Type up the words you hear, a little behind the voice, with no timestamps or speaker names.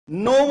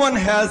No one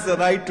has the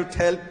right to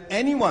tell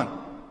anyone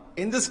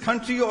in this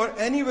country or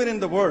anywhere in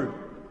the world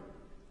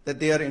that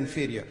they are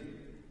inferior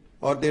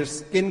or their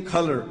skin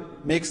color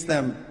makes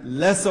them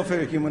less of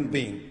a human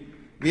being.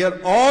 We are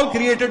all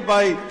created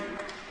by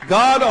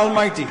God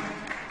Almighty.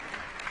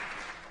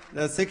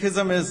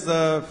 Sikhism is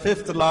the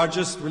fifth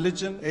largest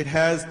religion. It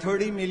has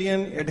 30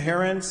 million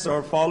adherents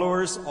or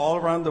followers all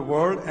around the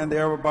world, and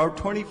there are about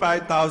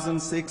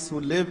 25,000 Sikhs who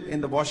live in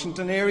the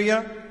Washington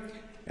area.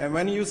 And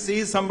when you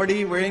see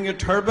somebody wearing a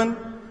turban,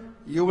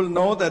 you will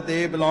know that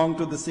they belong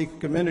to the Sikh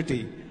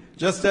community.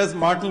 Just as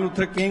Martin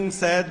Luther King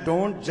said,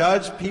 don't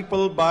judge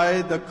people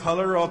by the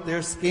color of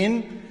their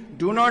skin,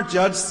 do not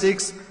judge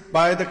Sikhs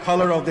by the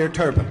color of their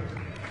turban.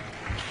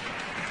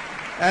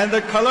 And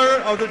the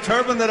color of the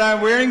turban that I'm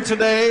wearing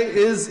today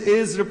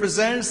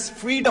represents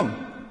freedom,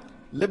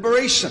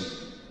 liberation.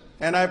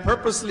 And I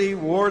purposely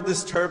wore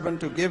this turban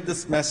to give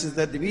this message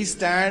that we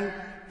stand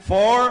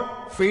for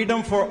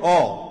freedom for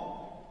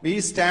all. We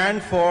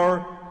stand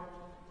for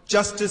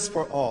justice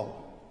for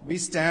all. We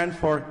stand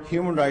for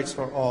human rights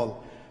for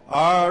all.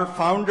 Our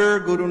founder,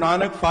 Guru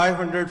Nanak,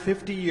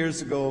 550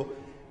 years ago,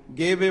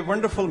 gave a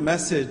wonderful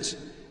message,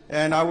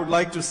 and I would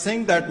like to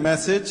sing that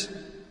message.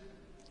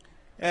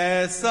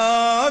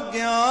 ऐसा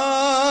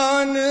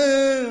ज्ञान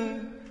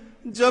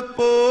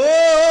जपो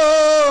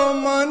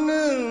मन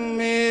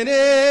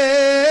मेरे,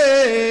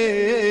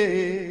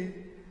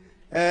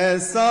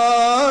 ऐसा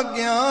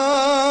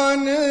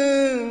ज्ञान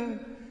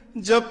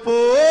जपो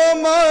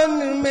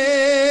मन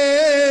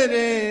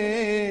मेरे,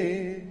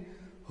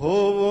 हो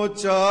वो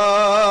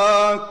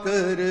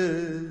चाकर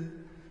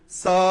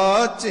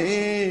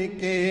साचे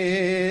के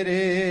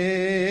रे,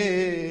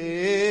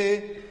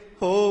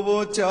 हो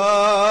वो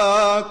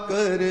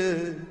चाकर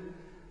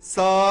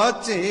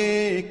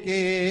साचे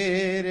के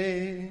रे।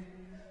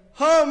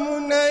 हम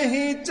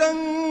नहीं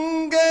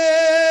चंगे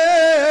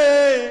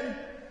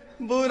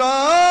बुरा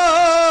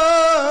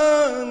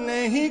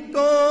नहीं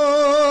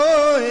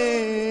कोई,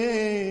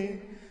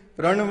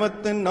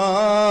 प्रणवत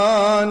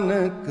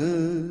नानक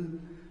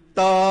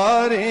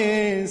तारे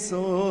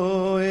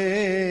सोए,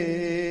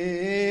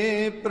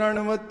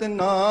 प्रणवत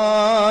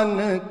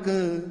नानक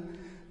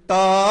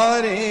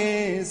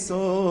तारे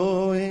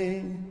सोए.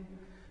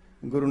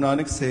 Guru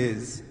Nanak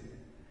says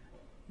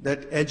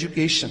that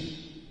education,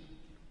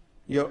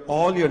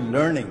 all your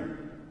learning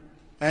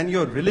and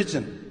your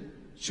religion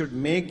should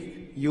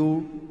make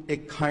you a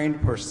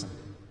kind person,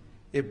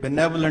 a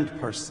benevolent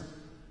person,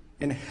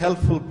 a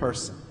helpful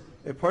person,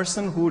 a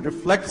person who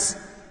reflects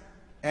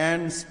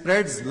and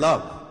spreads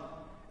love.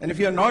 And if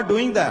you are not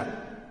doing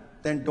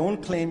that, then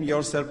don't claim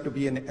yourself to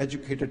be an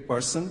educated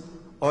person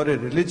or a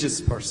religious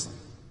person.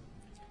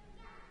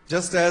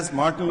 Just as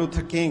Martin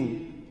Luther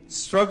King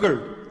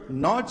struggled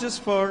not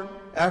just for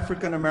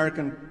African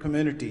American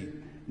community,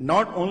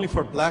 not only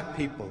for black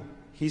people,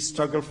 he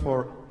struggled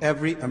for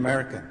every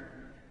American.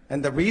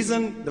 And the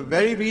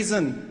very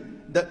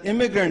reason the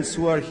immigrants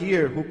who are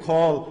here, who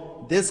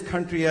call this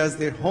country as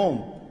their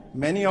home,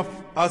 many of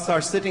us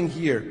are sitting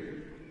here,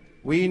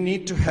 we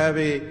need to have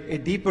a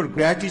deeper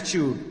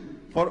gratitude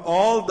for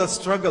all the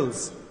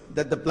struggles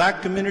that the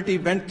black community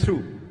went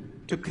through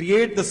to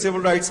create the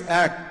Civil Rights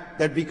Act,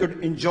 that we could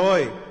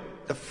enjoy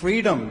the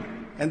freedom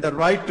and the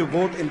right to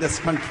vote in this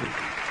country.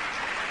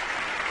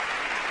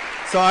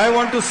 So I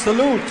want to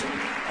salute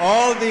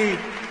all the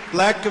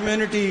black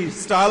community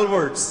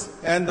stalwarts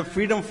and the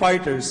freedom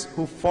fighters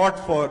who fought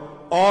for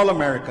all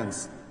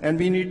Americans, and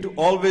we need to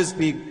always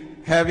be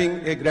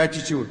having a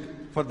gratitude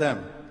for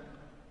them.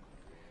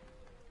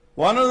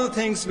 One of the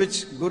things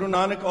which Guru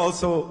Nanak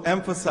also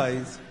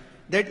emphasized,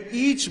 that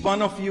each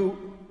one of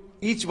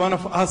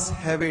us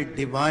have a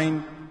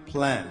divine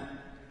plan.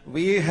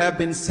 We have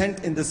been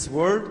sent in this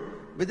world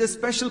with a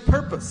special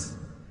purpose.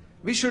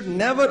 We should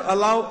never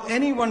allow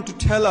anyone to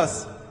tell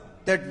us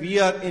that we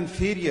are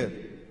inferior,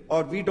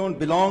 or we don't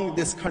belong in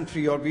this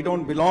country, or we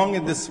don't belong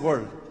in this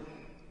world.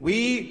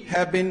 We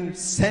have been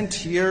sent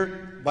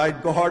here by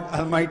God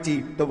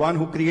Almighty, the one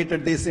who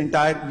created this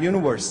entire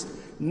universe.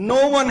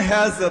 No one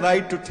has the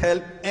right to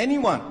tell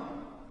anyone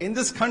in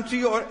this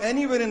country or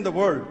anywhere in the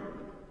world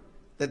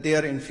that they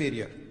are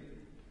inferior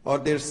or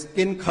their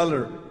skin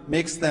color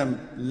makes them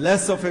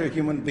less of a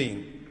human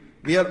being.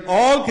 We are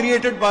all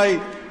created by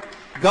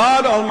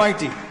God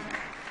Almighty.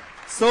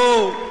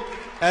 So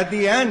at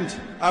the end,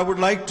 I would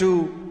like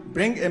to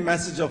bring a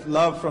message of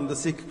love from the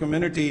Sikh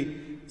community.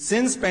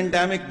 Since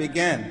pandemic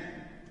began,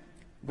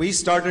 we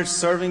started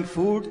serving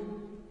food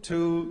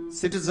to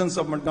citizens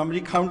of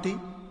Montgomery County.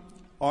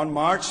 On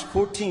March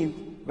 14th,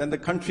 when the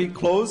country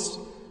closed,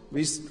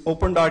 we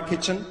opened our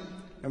kitchen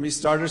and we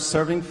started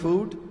serving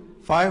food,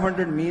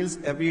 500 meals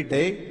every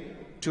day,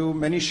 to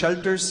many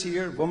shelters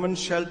here, women's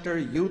shelter,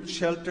 youth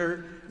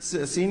shelter,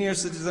 senior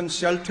citizen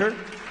shelter.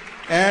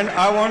 And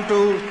I want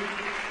to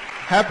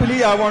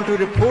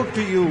report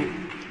to you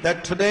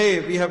that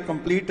today we have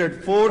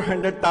completed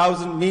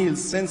 400,000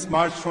 meals since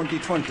March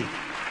 2020.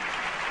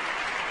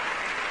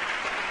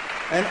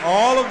 And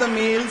all of the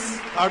meals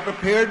are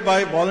prepared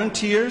by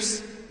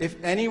volunteers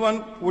if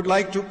anyone would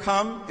like to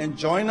come and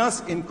join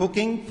us in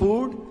cooking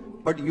food,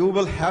 but you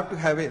will have to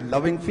have a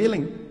loving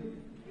feeling.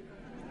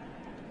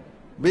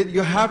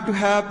 You have to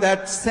have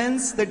that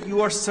sense that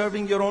you are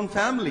serving your own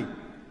family.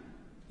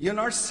 You're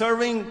not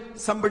serving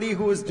somebody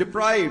who is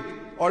deprived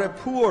or a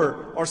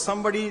poor or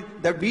somebody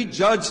that we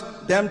judge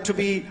them to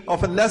be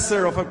of a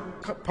lesser of a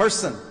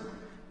person.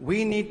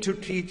 We need to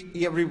treat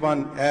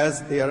everyone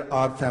as they are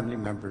our family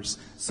members.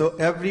 So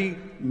every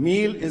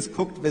meal is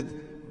cooked with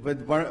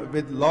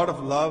a lot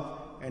of love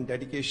and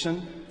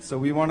dedication. So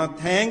we want to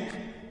thank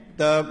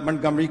the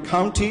Montgomery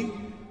County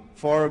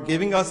for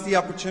giving us the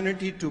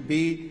opportunity to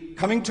be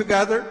coming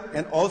together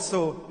and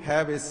also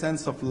have a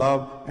sense of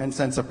love and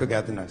sense of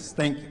togetherness.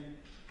 Thank you.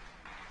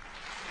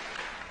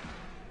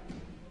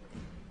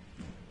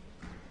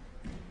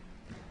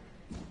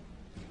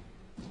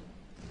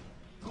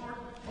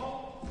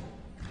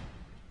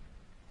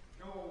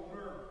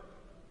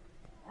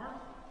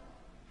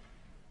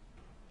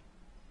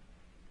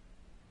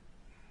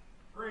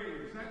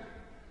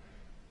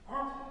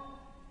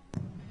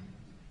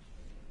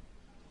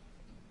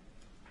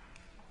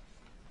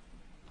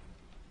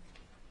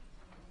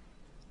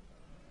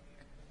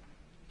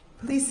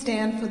 Please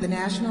stand for the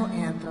national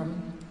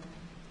anthem.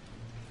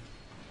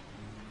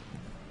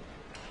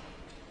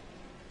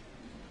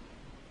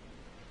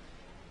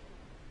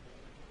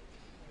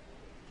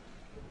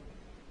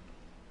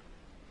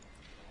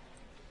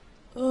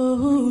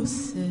 Oh,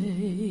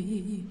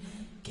 say,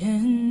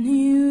 can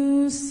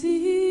you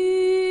see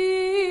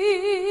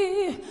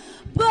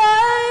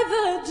by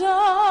the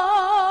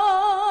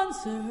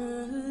dawn's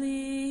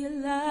early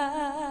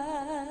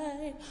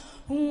light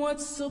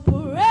what so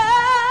proudly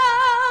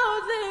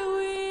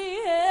we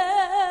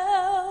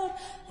held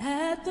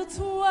at the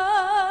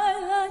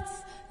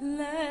twilight's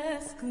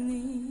last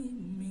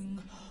gleaming,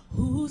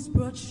 whose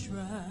broad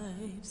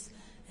stripes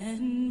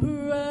and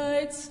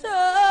bright stars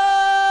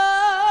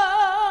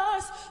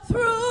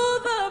through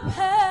the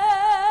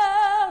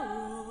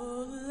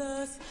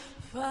perilous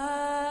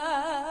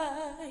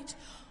fight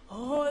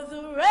o'er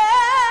the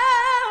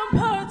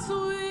ramparts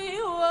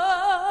we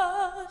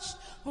watched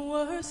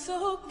were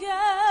so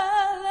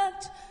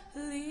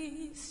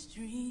gallantly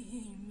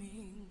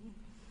streaming,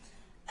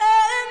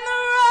 and the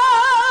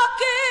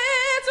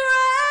rockets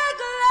red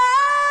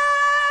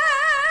glare,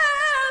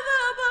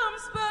 the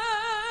bombs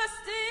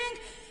bursting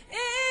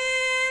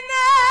in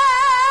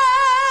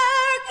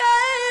air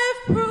gave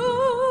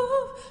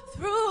proof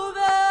through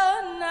the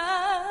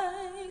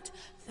night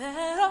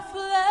that our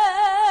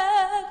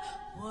flag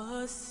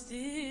was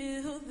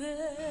still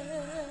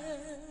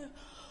there.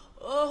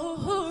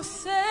 Oh,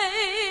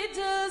 say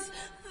does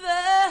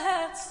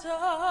that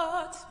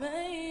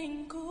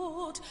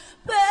star-spangled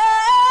banner